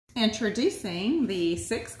Introducing the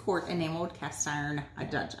 6-quart enameled cast iron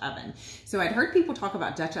Dutch oven. So I'd heard people talk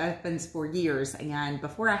about Dutch ovens for years, and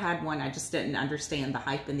before I had one, I just didn't understand the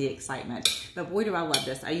hype and the excitement. But boy, do I love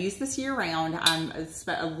this. I use this year round.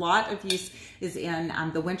 A lot of use is in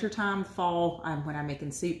the wintertime, fall, when I'm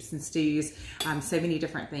making soups and stews, so many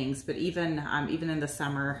different things. But even in the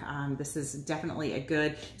summer, this is definitely a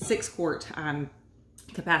good 6-quart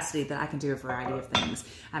capacity that I can do a variety of things.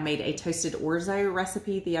 I made a toasted orzo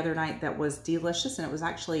recipe the other night that was delicious, and it was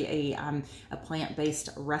actually a plant-based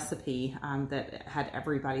recipe that had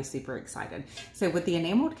everybody super excited. So with the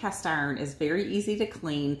enameled cast iron, is very easy to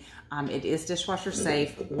clean. It is dishwasher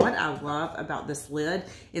safe. What I love about this lid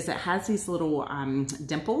is it has these little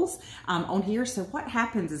dimples on here. So what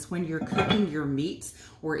happens is when you're cooking your meats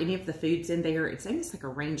or any of the foods in there, it's almost like a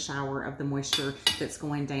rain shower of the moisture that's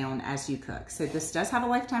going down as you cook. So this does have a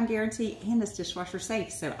lifetime guarantee and it's dishwasher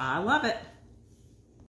safe. So I love it.